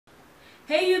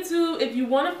Hey YouTube, if you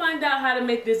want to find out how to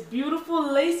make this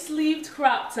beautiful lace-sleeved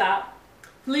crop top,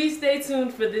 please stay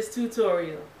tuned for this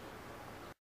tutorial.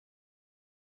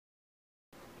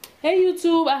 Hey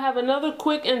YouTube, I have another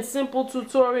quick and simple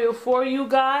tutorial for you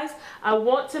guys. I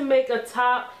want to make a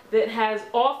top that has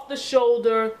off the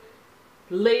shoulder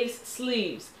lace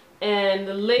sleeves, and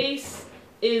the lace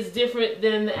is different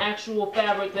than the actual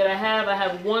fabric that I have. I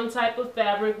have one type of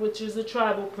fabric, which is a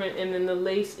tribal print, and then the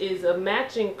lace is a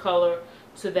matching color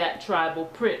to that tribal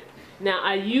print. Now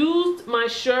I used my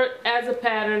shirt as a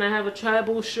pattern. I have a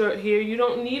tribal shirt here. You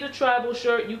don't need a tribal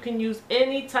shirt. You can use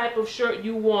any type of shirt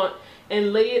you want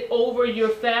and lay it over your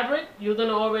fabric. You're going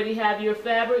to already have your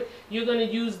fabric. You're going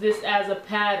to use this as a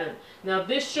pattern. Now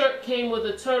this shirt came with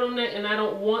a turtleneck and I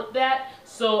don't want that,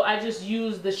 so I just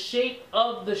used the shape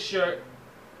of the shirt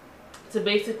to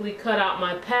basically cut out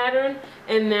my pattern.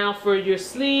 And now for your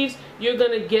sleeves, you're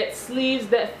going to get sleeves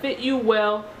that fit you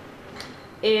well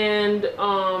and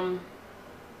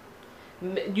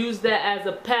use that as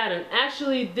a pattern.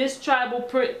 Actually, this tribal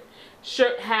print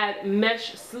shirt had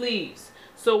mesh sleeves,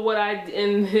 so what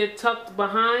and they're tucked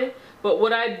behind, but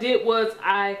what I did was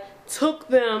I took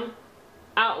them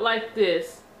out like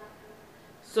this.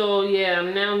 So yeah,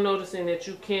 I'm now noticing that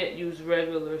you can't use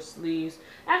regular sleeves.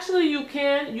 Actually you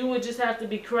can. You would just have to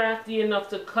be crafty enough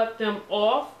to cut them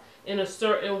off in a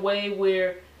certain way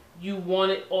where you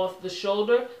want it off the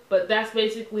shoulder. But that's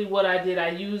basically what I did. I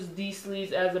used these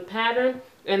sleeves as a pattern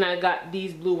and I got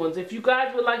these blue ones. If you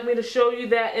guys would like me to show you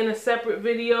that in a separate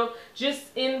video,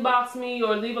 just inbox me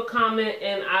or leave a comment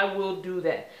and I will do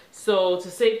that. So to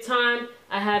save time,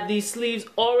 I have these sleeves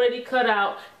already cut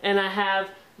out and I have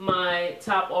my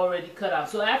top already cut out.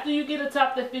 So after you get a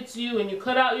top that fits you and you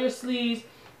cut out your sleeves,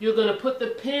 you're going to put the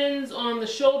pins on the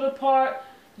shoulder part.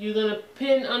 You're going to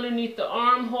pin underneath the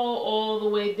armhole all the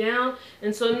way down.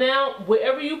 And so now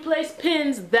wherever you place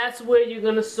pins, that's where you're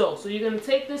going to sew. So you're going to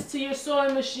take this to your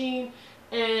sewing machine,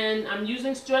 and I'm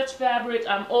using stretch fabric.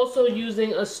 I'm also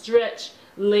using a stretch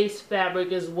lace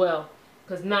fabric as well,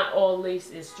 because not all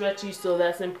lace is stretchy, so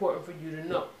that's important for you to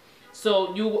know.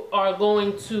 So you are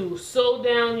going to sew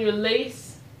down your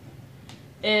lace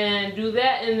and do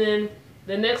that, and then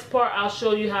the next part I'll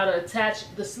show you how to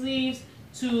attach the sleeves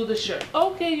to the shirt.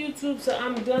 Okay YouTube, so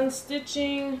I'm done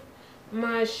stitching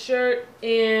my shirt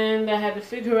and I had to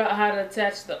figure out how to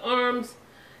attach the arms,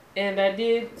 and I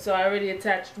did. So I already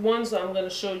attached one, so I'm going to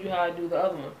show you how I do the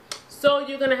other one. So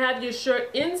you're going to have your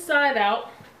shirt inside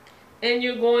out and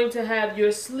you're going to have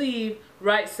your sleeve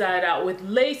right side out. With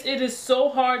lace, it is so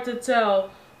hard to tell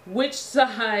which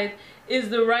side is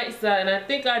the right side, and I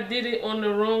think I did it on the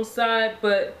wrong side,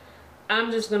 but I'm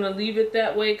just going to leave it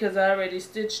that way because I already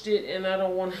stitched it and I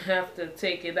don't want to have to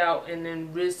take it out and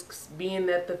then risk, being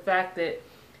that the fact that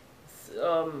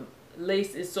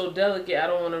lace is so delicate, I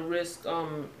don't want to risk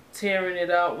tearing it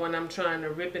out when I'm trying to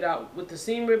rip it out with the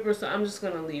seam ripper, so I'm just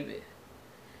going to leave it.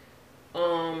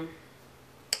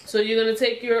 So you're going to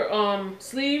take your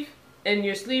sleeve, and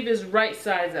your sleeve is right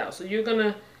sides out. So you're going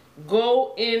to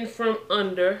go in from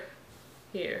under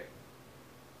here.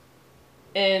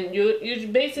 And you're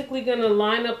basically going to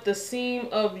line up the seam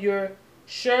of your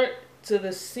shirt to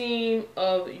the seam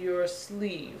of your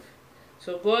sleeve.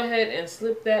 So go ahead and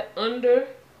slip that under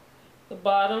the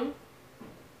bottom.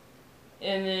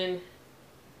 And then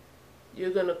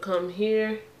you're going to come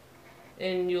here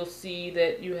and you'll see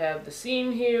that you have the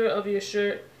seam here of your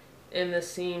shirt and the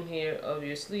seam here of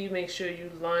your sleeve. Make sure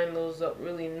you line those up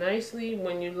really nicely.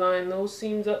 When you line those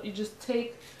seams up, you just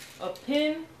take a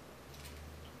pin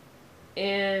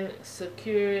and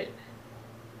secure it,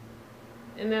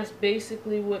 and that's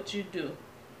basically what you do.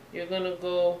 You're gonna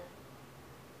go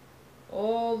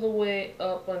all the way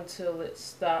up until it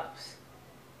stops.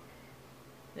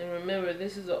 And remember,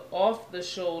 this is an off the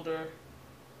shoulder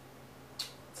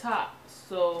top,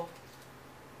 so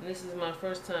this is my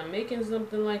first time making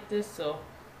something like this, so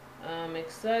I'm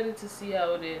excited to see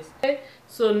how it is. Okay,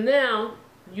 so now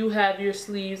you have your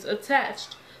sleeves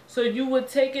attached. So you would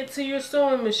take it to your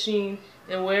sewing machine,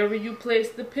 and wherever you place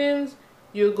the pins,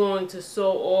 you're going to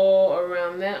sew all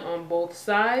around that on both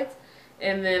sides.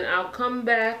 And then I'll come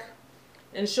back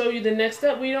and show you the next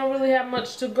step. We don't really have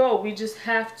much to go. We just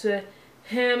have to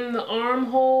hem the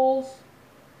armholes,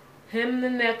 hem the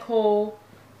neck hole,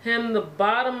 hem the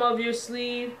bottom of your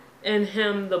sleeve, and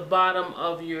hem the bottom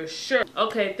of your shirt.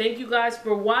 Okay, thank you guys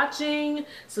for watching.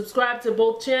 Subscribe to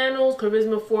both channels,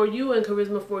 Charisma4You and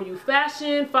Charisma4You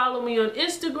Fashion. Follow me on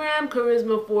Instagram,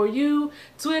 Charisma4You,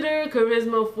 Twitter,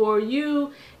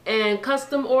 Charisma4You, and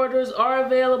custom orders are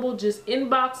available. Just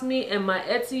inbox me, and my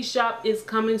Etsy shop is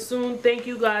coming soon. Thank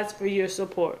you guys for your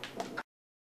support.